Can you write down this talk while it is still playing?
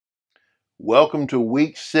Welcome to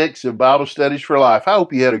week 6 of Bible Studies for Life. I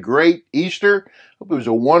hope you had a great Easter. Hope it was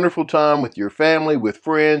a wonderful time with your family, with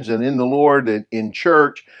friends, and in the Lord and in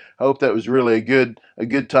church. I hope that was really a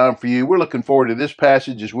good time for you. We're looking forward to this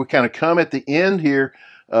passage as we kind of come at the end here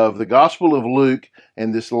of the Gospel of Luke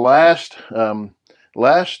and this last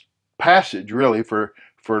passage really for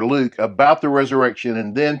Luke about the resurrection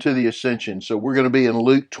and then to the ascension. So we're going to be in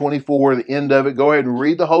Luke 24, the end of it. Go ahead and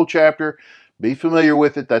read the whole chapter. Be familiar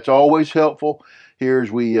with it. That's always helpful here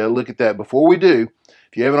as we look at that. Before we do,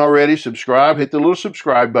 if you haven't already, subscribe. Hit the little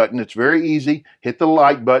subscribe button. It's very easy. Hit the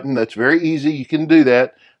like button. That's very easy. You can do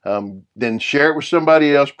that. Then share it with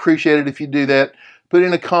somebody else. Appreciate it if you do that. Put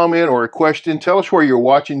in a comment or a question. Tell us where you're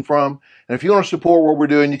watching from. And if you want to support what we're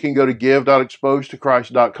doing, you can go to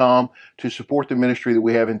give.exposedtochrist.com to support the ministry that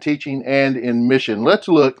we have in teaching and in mission. Let's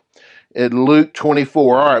look at Luke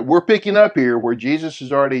 24. All right, we're picking up here where Jesus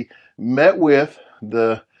has already met with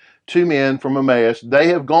the two men from Emmaus. They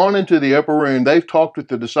have gone into the upper room. They've talked with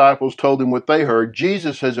the disciples, told them what they heard.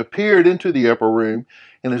 Jesus has appeared into the upper room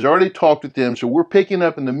and has already talked with them. So we're picking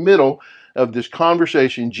up in the middle of this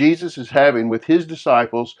conversation Jesus is having with his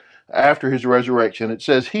disciples after his resurrection. It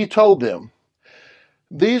says, he told them,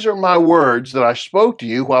 "These are my words that I spoke to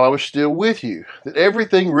you while I was still with you, that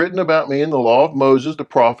everything written about me in the law of Moses, the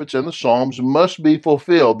prophets, and the Psalms must be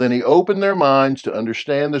fulfilled." Then he opened their minds to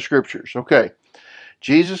understand the scriptures. Okay,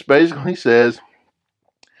 Jesus basically says,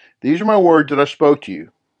 these are my words that I spoke to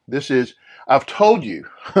you. This is, I've told you.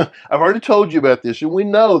 I've already told you about this. And we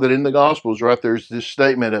know that in the Gospels, right, there's this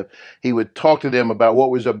statement of he would talk to them about what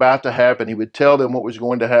was about to happen. He would tell them what was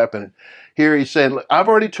going to happen. Here he's saying, look, I've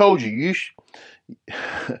already told you.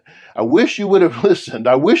 I wish you would have listened.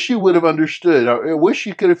 I wish you would have understood. I wish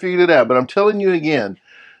you could have figured it out. But I'm telling you again,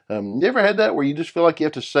 you ever had that where you just feel like you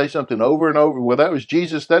have to say something over and over? Well, that was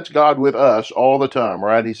Jesus. That's God with us all the time,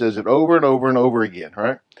 right? He says it over and over and over again,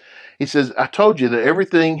 right? He says, I told you that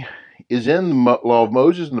everything is in the law of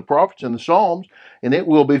Moses and the prophets and the Psalms, and it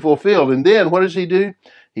will be fulfilled. And then what does he do?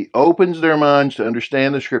 He opens their minds to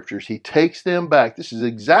understand the scriptures. He takes them back. This is the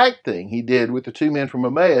exact thing he did with the two men from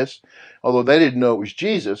Emmaus, although they didn't know it was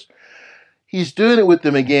Jesus. He's doing it with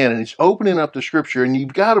them again, and he's opening up the scripture. And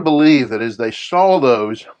you've got to believe that as they saw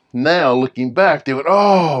those, now looking back, they went,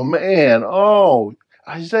 oh, man, oh,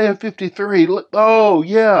 Isaiah 53, oh,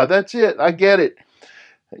 yeah, that's it, I get it.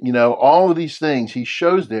 You know, all of these things, he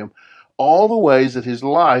shows them all the ways that his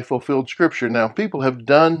life fulfilled scripture. Now, people have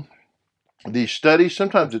done these studies.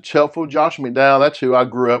 Sometimes it's helpful. Josh McDowell, that's who I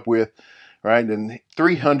grew up with, right? And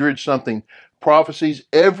 300 something prophecies,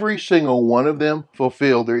 every single one of them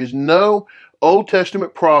fulfilled. There is no Old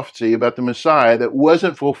Testament prophecy about the Messiah that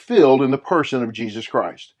wasn't fulfilled in the person of Jesus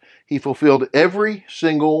Christ. He fulfilled every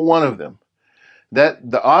single one of them. That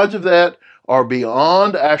the odds of that are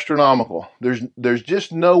beyond astronomical. There's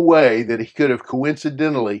just no way that he could have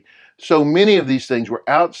coincidentally. So many of these things were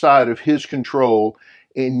outside of his control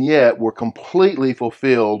and yet were completely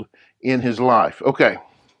fulfilled in his life. Okay.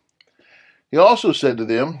 He also said to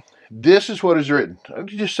them, this is what is written. Let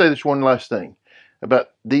me just say this one last thing about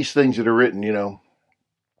these things that are written, you know.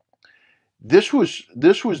 This was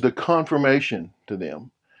the confirmation to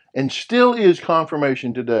them, and still is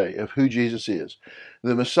confirmation today of who Jesus is.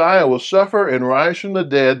 The Messiah will suffer and rise from the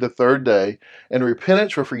dead the third day, and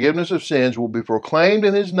repentance for forgiveness of sins will be proclaimed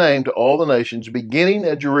in his name to all the nations, beginning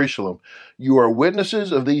at Jerusalem. You are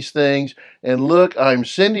witnesses of these things, and look, I am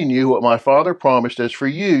sending you what my Father promised. As for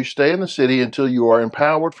you, stay in the city until you are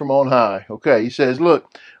empowered from on high. Okay, he says,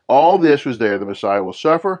 look, all this was there. The Messiah will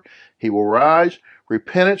suffer, he will rise,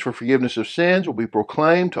 repentance for forgiveness of sins will be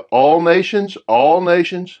proclaimed to all nations,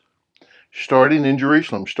 starting in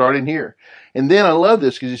Jerusalem, starting here. And then I love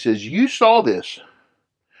this because he says, you saw this.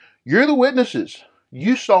 You're the witnesses.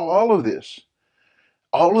 You saw all of this.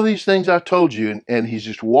 All of these things I told you. And he's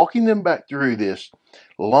just walking them back through this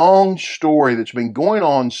long story that's been going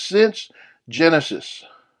on since Genesis.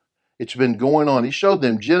 It's been going on. He showed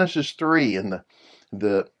them Genesis 3 and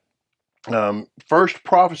the first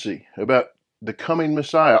prophecy about the coming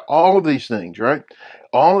Messiah. All of these things, right?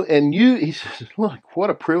 He says, look, what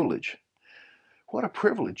a privilege. What a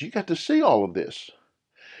privilege. You got to see all of this.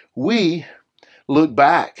 We look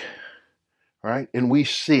back, right, and we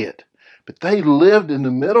see it. But they lived in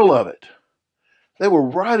the middle of it. They were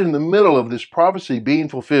right in the middle of this prophecy being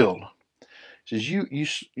fulfilled. He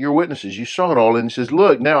says, you're witnesses. You saw it all. And he says,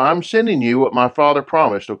 look, now I'm sending you what my Father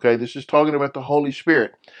promised. Okay, this is talking about the Holy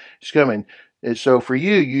Spirit. He's coming. And so for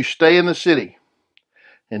you, you stay in the city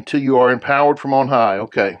until you are empowered from on high.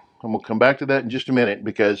 Okay, I'm going to come back to that in just a minute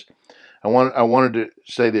because I wanted to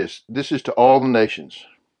say this. This is to all the nations.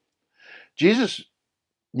 Jesus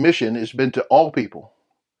mission has been to all people,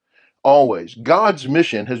 always. God's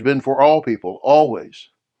mission has been for all people, always.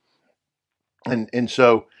 And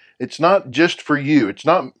so it's not just for you. It's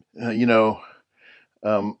not,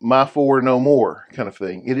 my four no more kind of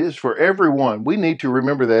thing. It is for everyone. We need to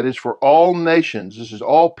remember that it's for all nations. This is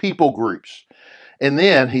all people groups. And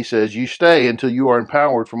then he says, you stay until you are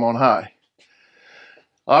empowered from on high.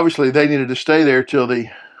 Obviously, they needed to stay there till the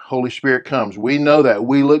Holy Spirit comes. We know that.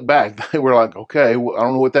 We look back. They were like, okay, well, I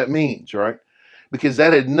don't know what that means, right? Because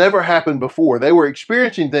that had never happened before. They were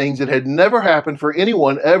experiencing things that had never happened for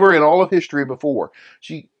anyone ever in all of history before.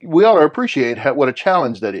 So we ought to appreciate what a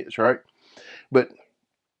challenge that is, right? But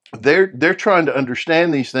they're trying to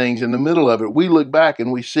understand these things in the middle of it. We look back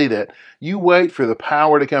and we see that. You wait for the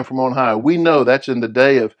power to come from on high. We know that's in the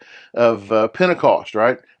day of Pentecost,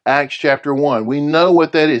 right? Acts chapter 1. We know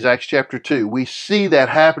what that is. Acts chapter 2. We see that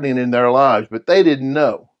happening in their lives, but they didn't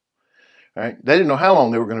know, right? They didn't know how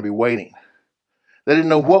long they were going to be waiting. They didn't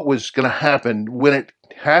know what was going to happen when it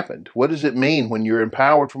happened. What does it mean when you're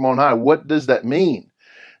empowered from on high? What does that mean?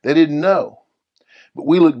 They didn't know. But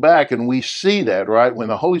we look back and we see that, right? When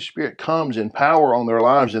the Holy Spirit comes in power on their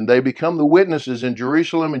lives and they become the witnesses in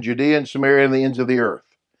Jerusalem and Judea and Samaria and the ends of the earth.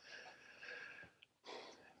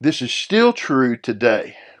 This is still true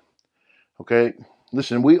today. Okay?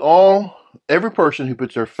 Listen, every person who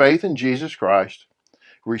puts their faith in Jesus Christ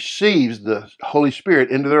receives the Holy Spirit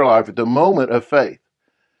into their life at the moment of faith.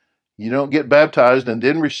 You don't get baptized and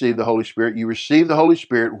then receive the Holy Spirit. You receive the Holy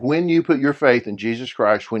Spirit when you put your faith in Jesus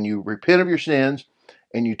Christ, when you repent of your sins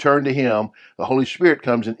and you turn to Him. The Holy Spirit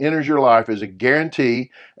comes and enters your life as a guarantee,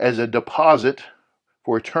 as a deposit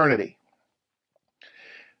for eternity.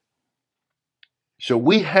 So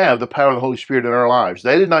we have the power of the Holy Spirit in our lives.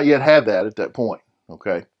 They did not yet have that at that point,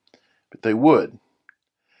 okay? But they would.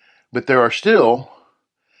 But there are still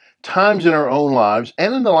times in our own lives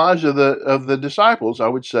and in the lives of the disciples, I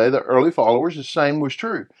would say, the early followers, the same was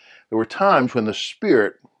true. There were times when the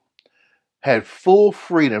Spirit had full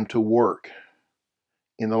freedom to work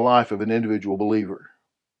in the life of an individual believer.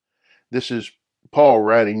 This is Paul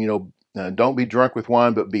writing, don't be drunk with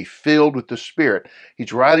wine, but be filled with the Spirit.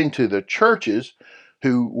 He's writing to the churches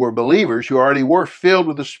who were believers, who already were filled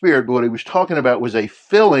with the Spirit, but what he was talking about was a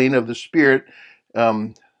filling of the Spirit,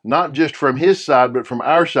 not just from his side, but from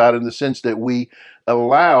our side, in the sense that we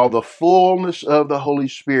allow the fullness of the Holy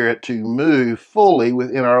Spirit to move fully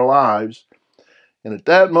within our lives. And at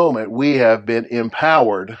that moment, we have been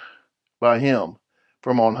empowered by Him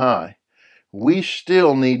from on high. We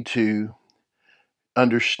still need to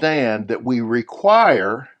understand that we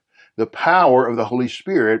require the power of the Holy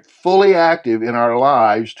Spirit fully active in our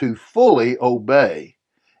lives to fully obey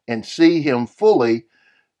and see Him fully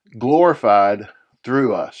glorified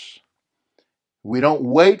through us. We don't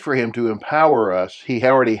wait for Him to empower us. He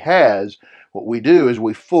already has. What we do is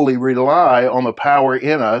we fully rely on the power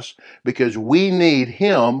in us because we need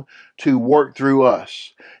Him to work through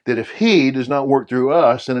us. That if He does not work through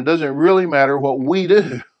us, then it doesn't really matter what we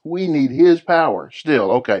do. We need His power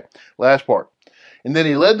still. Okay, last part. And then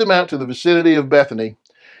He led them out to the vicinity of Bethany,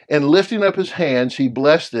 and lifting up His hands, He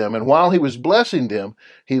blessed them. And while He was blessing them,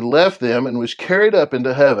 He left them and was carried up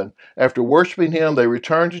into heaven. After worshiping Him, they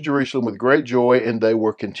returned to Jerusalem with great joy, and they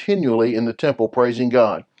were continually in the temple praising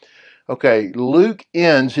God. Okay, Luke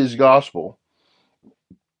ends his gospel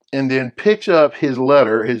and then picks up his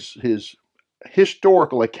letter, his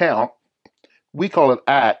historical account. We call it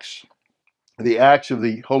Acts, the Acts of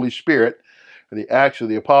the Holy Spirit, or the Acts of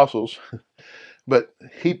the Apostles. But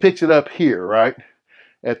he picks it up here, right,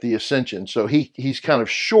 at the ascension. So he's kind of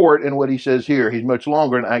short in what he says here. He's much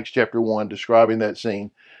longer in Acts chapter 1, describing that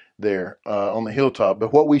scene there on the hilltop.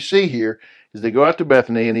 But what we see here is they go out to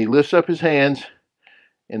Bethany, and he lifts up his hands,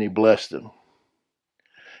 and he blessed them.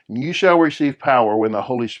 You shall receive power when the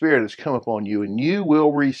Holy Spirit has come upon you, and you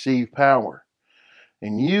will receive power,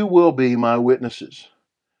 and you will be my witnesses.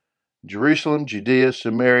 Jerusalem, Judea,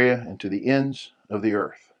 Samaria, and to the ends of the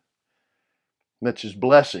earth. That's his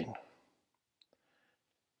blessing.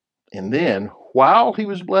 And then, while he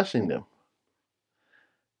was blessing them,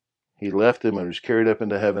 he left them and was carried up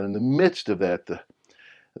into heaven. In the midst of that,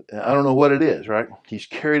 I don't know what it is, right? He's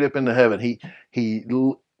carried up into heaven. He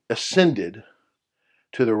ascended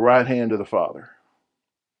to the right hand of the Father,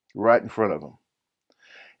 right in front of him.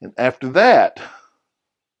 And after that,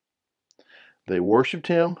 they worshiped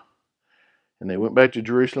him, and they went back to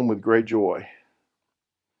Jerusalem with great joy.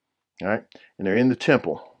 All right? And they're in the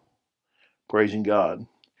temple, praising God.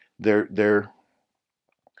 They're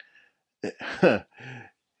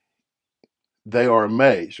they are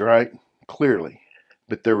amazed, right? Clearly.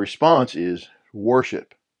 But their response is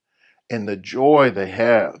worship. and the joy they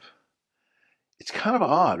have. It's kind of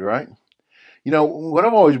odd, right? You know, what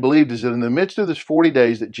I've always believed is that in the midst of this 40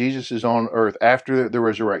 days that Jesus is on earth after the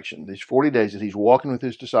resurrection, these 40 days that he's walking with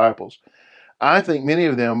his disciples, I think many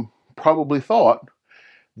of them probably thought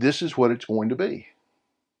this is what it's going to be.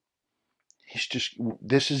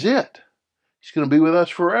 This is it. He's going to be with us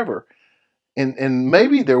forever. And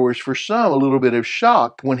maybe there was for some a little bit of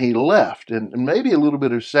shock when he left, and maybe a little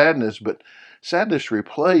bit of sadness, but sadness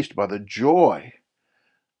replaced by the joy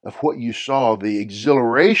of what you saw, the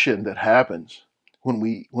exhilaration that happens when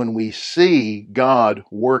we see God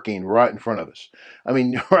working right in front of us. I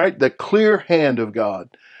mean, right, the clear hand of God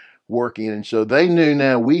working. And so they knew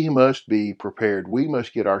now we must be prepared. We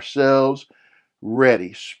must get ourselves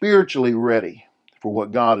ready, spiritually ready for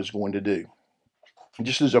what God is going to do.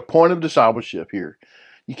 Just as a point of discipleship here,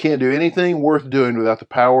 you can't do anything worth doing without the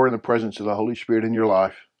power and the presence of the Holy Spirit in your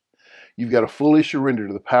life. You've got to fully surrender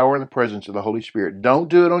to the power and the presence of the Holy Spirit. Don't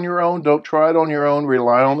do it on your own. Don't try it on your own.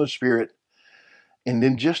 Rely on the Spirit. And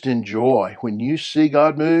then just enjoy. When you see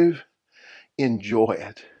God move, enjoy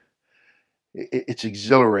it. It's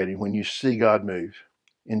exhilarating when you see God move.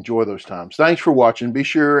 Enjoy those times. Thanks for watching. Be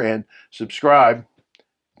sure and subscribe,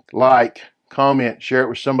 like, comment, share it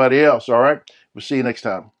with somebody else. All right? We'll see you next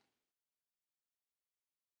time.